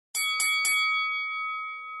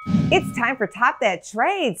It's time for Top That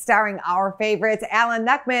Trade, starring our favorites, Alan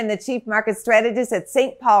Nuckman, the Chief Market Strategist at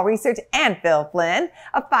St. Paul Research, and Phil Flynn,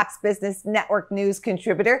 a Fox Business Network news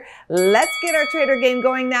contributor. Let's get our trader game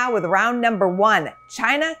going now with round number one.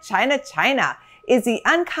 China, China, China. Is the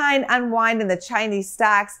unkind unwind in the Chinese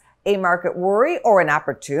stocks a market worry or an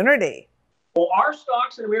opportunity? Well, our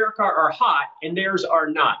stocks in America are hot and theirs are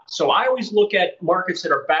not. So I always look at markets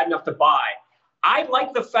that are bad enough to buy. I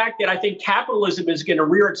like the fact that I think capitalism is going to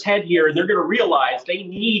rear its head here, and they're going to realize they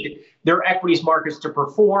need their equities markets to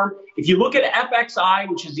perform. If you look at FXI,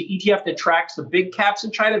 which is the ETF that tracks the big caps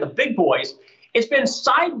in China, the big boys, it's been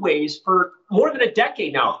sideways for more than a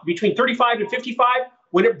decade now, between 35 and 55.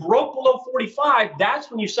 When it broke below 45, that's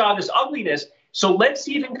when you saw this ugliness. So let's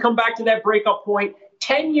see if it can come back to that breakup point.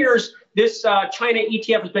 10 years, this China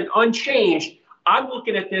ETF has been unchanged. I'm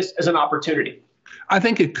looking at this as an opportunity. I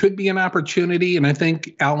think it could be an opportunity, and I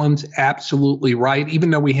think Alan's absolutely right, even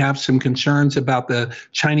though we have some concerns about the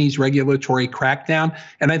Chinese regulatory crackdown.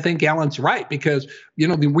 And I think Alan's right, because,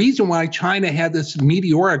 the reason why China had this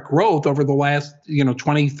meteoric growth over the last,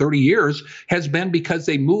 20, 30 years has been because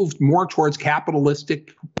they moved more towards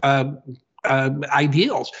capitalistic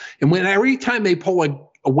ideals. And every time they pull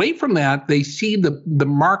away from that, they see the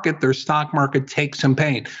market, their stock market, take some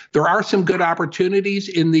pain. There are some good opportunities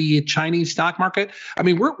in the Chinese stock market. I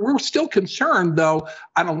mean, we're still concerned, though,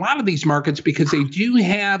 on a lot of these markets because they do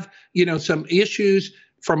have, some issues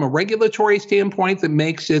from a regulatory standpoint that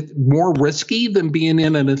makes it more risky than being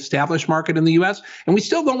in an established market in the U.S. And we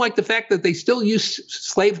still don't like the fact that they still use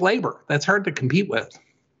slave labor. That's hard to compete with.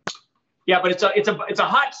 Yeah, but it's a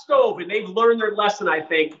hot stove, and they've learned their lesson. I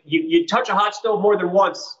think you touch a hot stove more than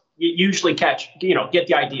once, you usually get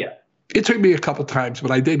the idea. It took me a couple times,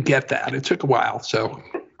 but I did get that. It took a while. So,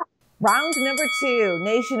 round number two,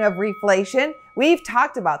 nation of reflation. We've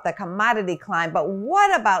talked about the commodity climb, but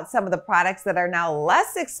what about some of the products that are now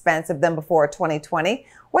less expensive than before 2020?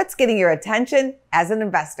 What's getting your attention as an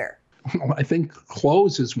investor? Well, I think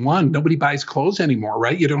clothes is one. Nobody buys clothes anymore,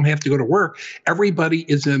 right? You don't have to go to work.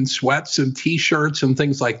 Everybody is in sweats and T-shirts and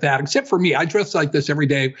things like that, except for me. I dress like this every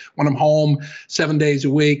day when I'm home, 7 days a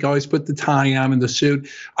week. I always put the tie on and the suit.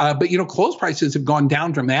 But, clothes prices have gone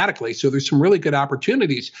down dramatically. So there's some really good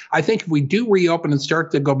opportunities. I think if we do reopen and start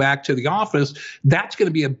to go back to the office, that's going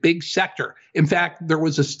to be a big sector. In fact, there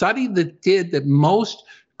was a study that did that most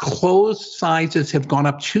clothes sizes have gone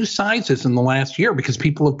up 2 sizes in the last year because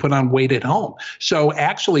people have put on weight at home. So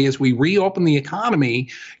actually, as we reopen the economy,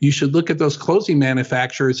 you should look at those clothing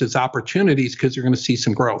manufacturers as opportunities because you're going to see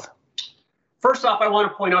some growth. First off, I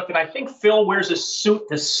want to point out that I think Phil wears a suit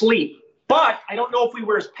to sleep, but I don't know if he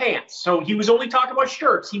wears pants. So he was only talking about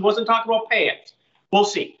shirts. He wasn't talking about pants. We'll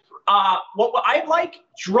see. What I like,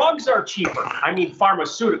 drugs are cheaper. I mean,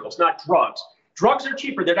 pharmaceuticals, not drugs. Drugs are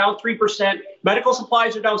cheaper. They're down 3%. Medical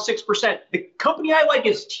supplies are down 6%. The company I like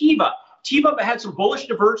is Teva. Teva had some bullish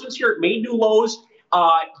divergence here. It made new lows,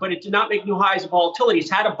 but it did not make new highs of volatility. It's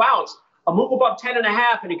had a bounce, a move above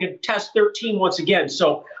 10.5, and it could test 13 once again.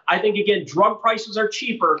 So I think, again, drug prices are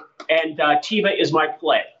cheaper, and Teva is my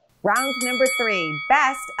play. Round number three,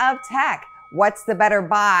 best of tech. What's the better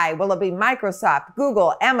buy? Will it be Microsoft,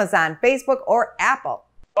 Google, Amazon, Facebook, or Apple?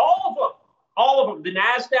 All of them. All of them. The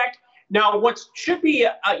NASDAQ. Now, what should be,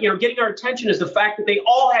 getting our attention is the fact that they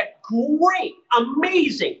all had great,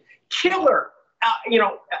 amazing, killer,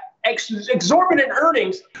 exorbitant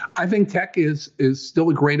earnings. I think tech is still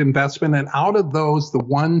a great investment. And out of those, the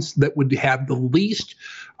ones that would have the least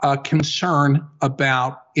concern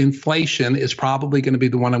about inflation is probably going to be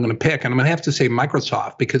the one I'm going to pick. And I'm going to have to say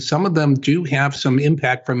Microsoft, because some of them do have some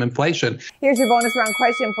impact from inflation. Here's your bonus round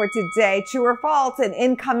question for today. True or false, an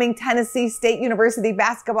incoming Tennessee State University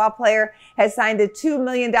basketball player has signed a $2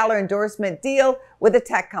 million endorsement deal with a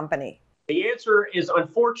tech company? The answer is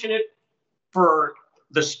unfortunate for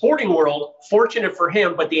the sporting world, fortunate for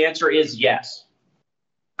him, but the answer is yes.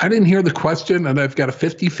 I didn't hear the question, and I've got a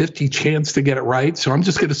 50-50 chance to get it right, so I'm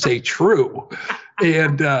just going to say true,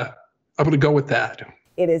 and I'm going to go with that.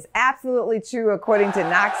 It is absolutely true, according to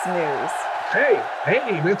Knox News. Hey,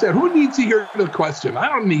 that's it. Who needs to hear the question? I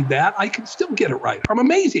don't need that. I can still get it right. I'm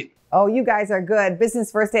amazing. Oh, you guys are good.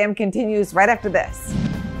 Business First AM continues right after this.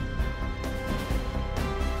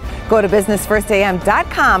 Go to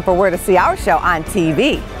businessfirstam.com for where to see our show on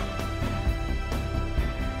TV.